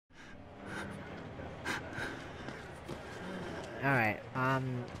Alright,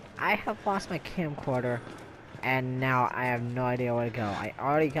 I have lost my camcorder, and now I have no idea where to go. I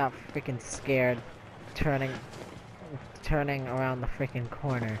already got freaking scared turning around the freaking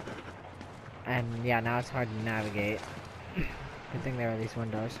corner. And yeah, now it's hard to navigate. Good thing there are these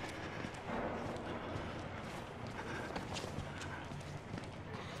windows.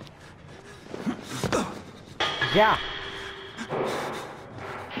 Yeah!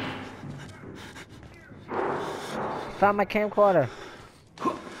 Found my camcorder!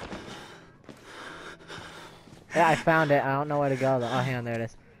 Yeah, I found it. I don't know where to go though. Oh, hang on, there it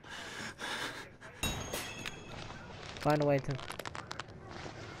is. Find a way to...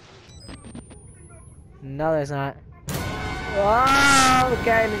 No, there's not. Oh,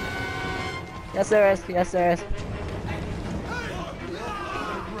 okay. Yes, there is. Yes, there is.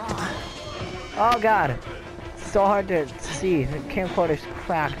 Oh, God. It's so hard to see. The camcorder's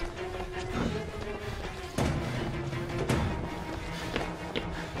cracked.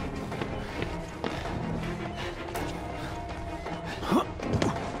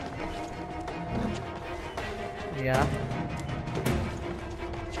 Yeah.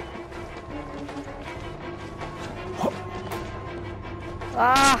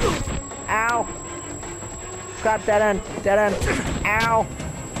 Ah! Ow! Crap, dead end! Dead end! Ow!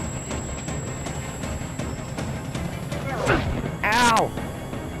 Ow!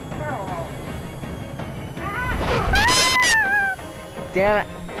 Damn it!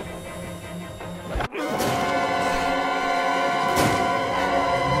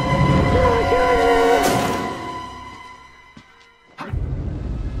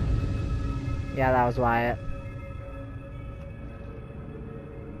 Yeah, that was Wyatt.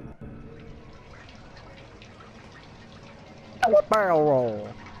 Barrel roll.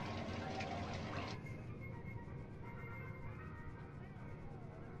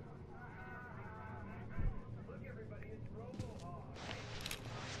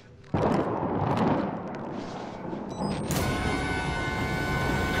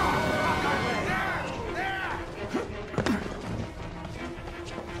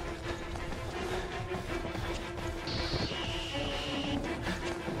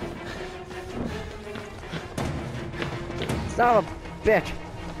 Son of a bitch.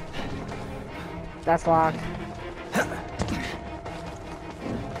 That's locked.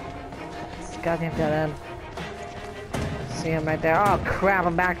 It's goddamn dead end. See him right there. Oh crap,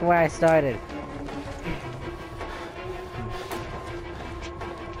 I'm back to where I started.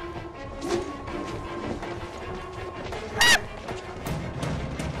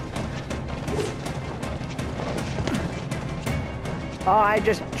 Oh, I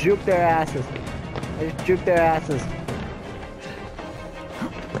just juked their asses. I just juked their asses.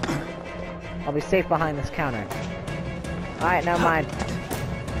 I'll be safe behind this counter. Alright, never mind.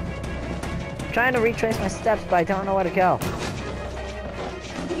 I'm trying to retrace my steps, but I don't know where to go.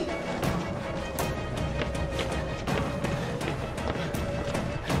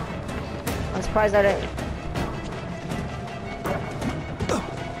 I'm surprised I didn't...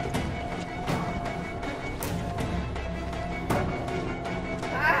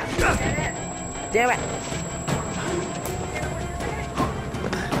 Damn it!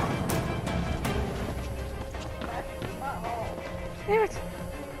 Damn it!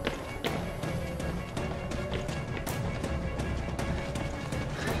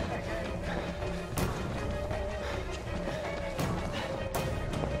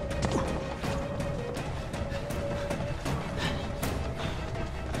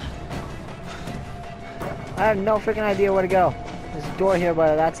 I have no freaking idea where to go. There's a door here,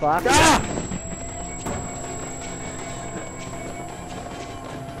 but that's locked. Ah!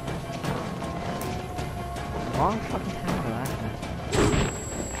 Long fucking time ago, that.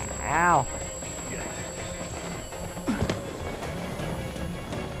 Ow.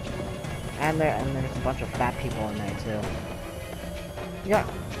 And there's a bunch of fat people in there too. Yeah.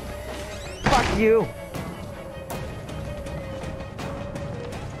 Fuck you.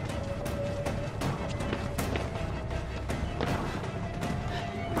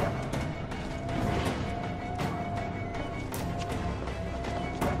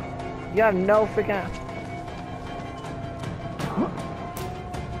 You have no freaking...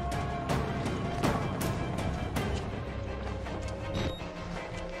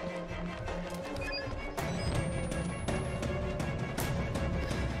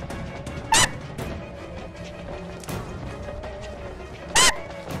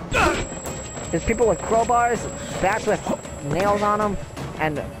 There's people with crowbars, bats with nails on them,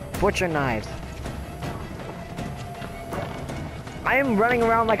 and butcher knives. I am running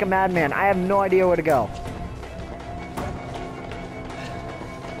around like a madman. I have no idea where to go.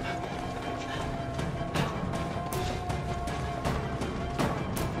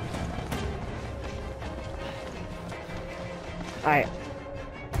 Alright.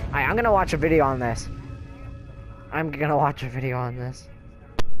 Alright, I'm gonna watch a video on this. I'm gonna watch a video on this.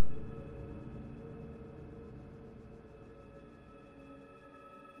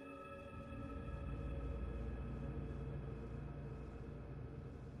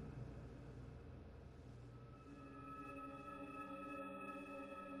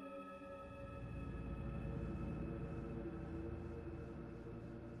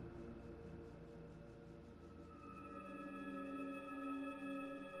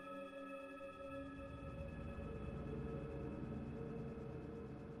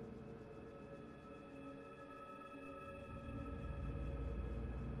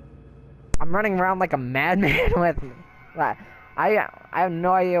 I'm running around like a madman with... I have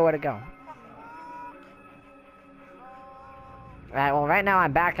no idea where to go. Alright, well right now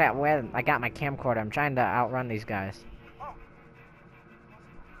I'm back at where I got my camcorder. I'm trying to outrun these guys.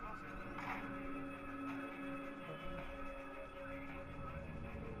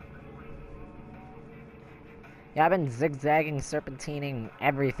 Yeah, I've been zigzagging, serpentining,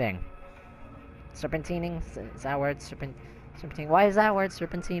 everything. Serpentining? Is that word? Serpentining? Why is that word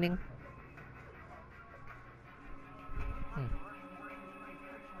serpentining?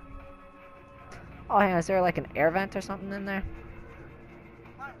 Oh, hang on, is there like an air vent or something in there?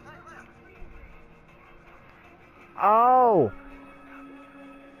 Oh!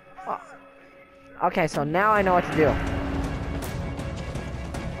 Okay, so now I know what to do.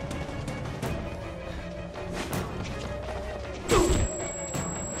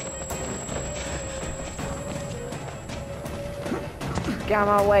 Get out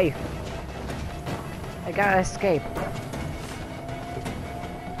of my way! I gotta escape.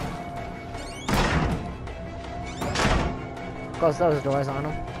 Close those doors on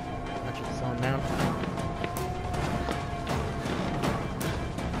them. That should slow them down.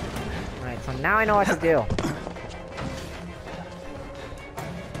 Alright, so now I know what to do.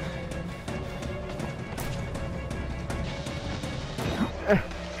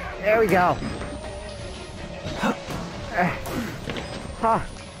 There we go. I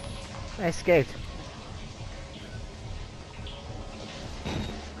escaped.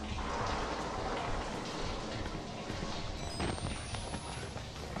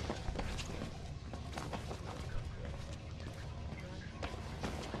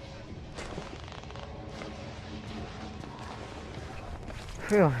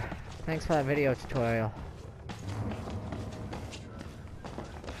 Phew. Thanks for that video tutorial.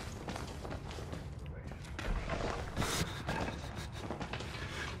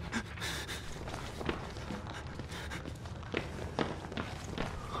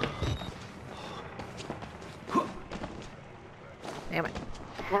 Damn it.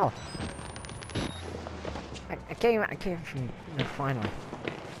 Hell. I came from finally.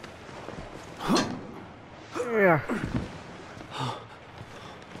 Yeah.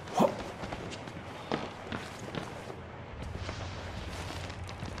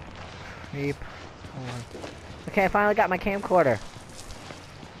 Creep. Okay, I finally got my camcorder.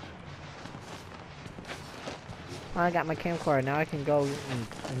 Finally got my camcorder. Now I can go and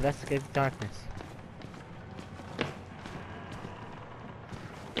investigate the darkness.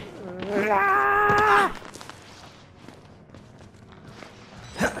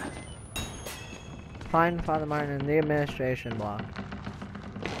 Find Father Martin in the administration block.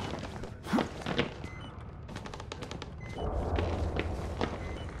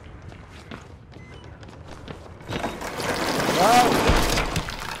 Whoa!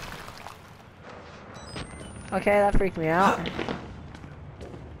 Okay, that freaked me out.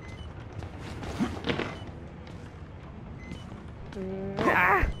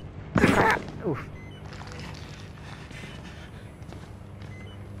 Oof.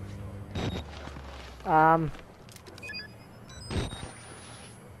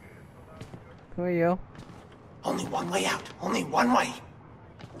 Who are you? Only one way out. Only one way.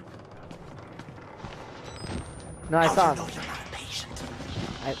 No, I saw him. You know you're not a patient.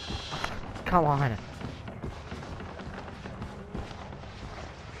 Come on.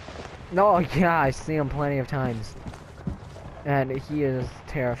 No, yeah, I've seen him plenty of times. And he is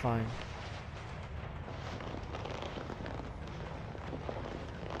terrifying.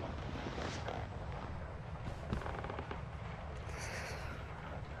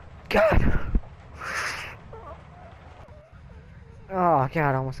 God! Oh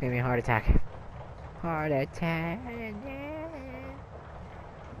god, almost gave me a heart attack. Heart attack.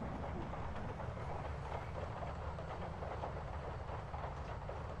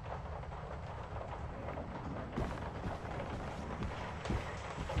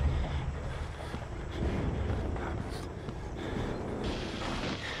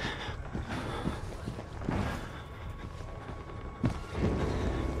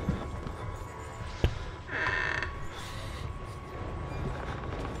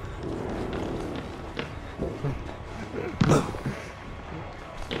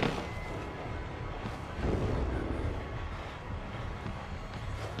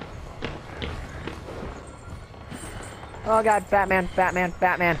 Oh god, Batman, Batman,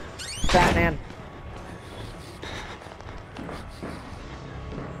 Batman, Batman.